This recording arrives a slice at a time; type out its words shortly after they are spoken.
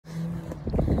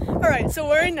Alright, so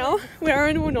right now we are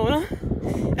in Winona.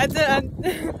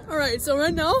 Alright, so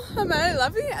right now I'm at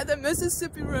Levy at the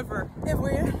Mississippi River. And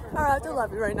we are at the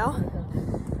Levy right now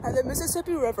at the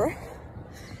Mississippi River.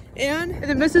 And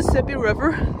the Mississippi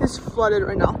River is flooded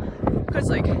right now. Because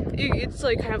like it's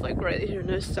like kind of like right here in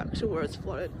this section where it's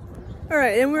flooded.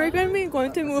 Alright, and we're gonna be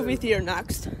going to movie theater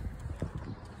next. An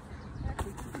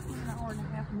hour and a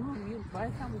half movie. By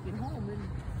the time we get home and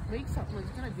make something,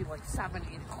 it's gonna be like 7,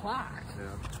 8 o'clock.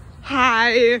 Yeah.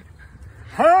 Hi.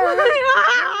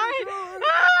 Hi.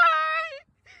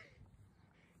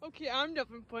 Okay, I'm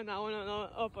definitely putting that one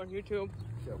up on YouTube.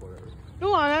 Yeah, whatever.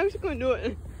 No, I'm actually gonna do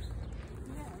it.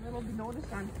 Yeah, and it'll be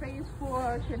noticed on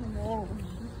Facebook and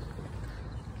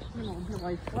we'll be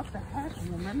like, what the heck,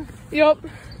 woman? Yep.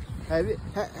 Have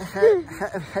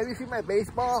you seen my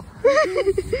baseball?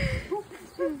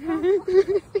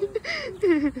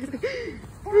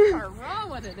 What's our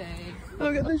raw today?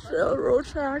 Look at this railroad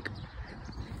track.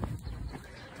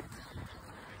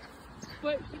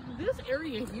 But this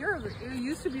area here, it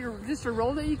used to be just a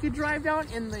road that you could drive down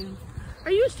and then...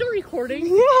 Are you still recording?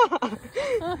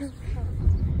 Yeah!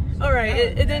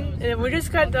 Alright, and then we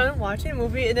just got done watching a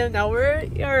movie and then now we're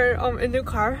in the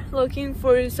car looking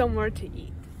for somewhere to eat.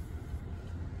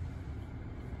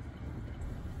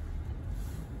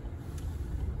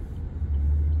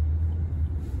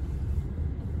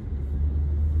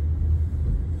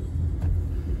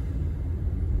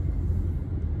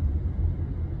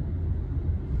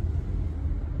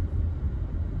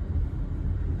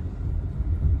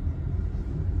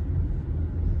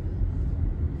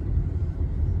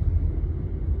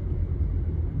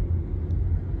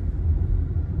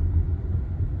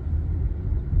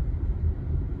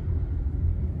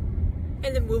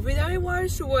 And the movie that I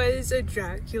watched was a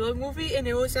Dracula movie, and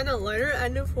it was on a lighter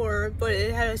end of horror, but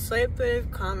it had a slight bit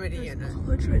of comedy in it.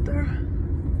 It's right there.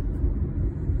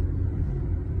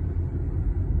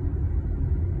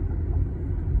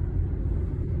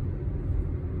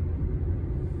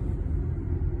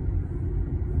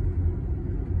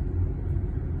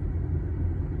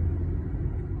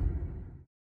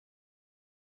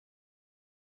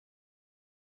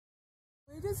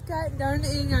 We just got done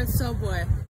eating at Subway.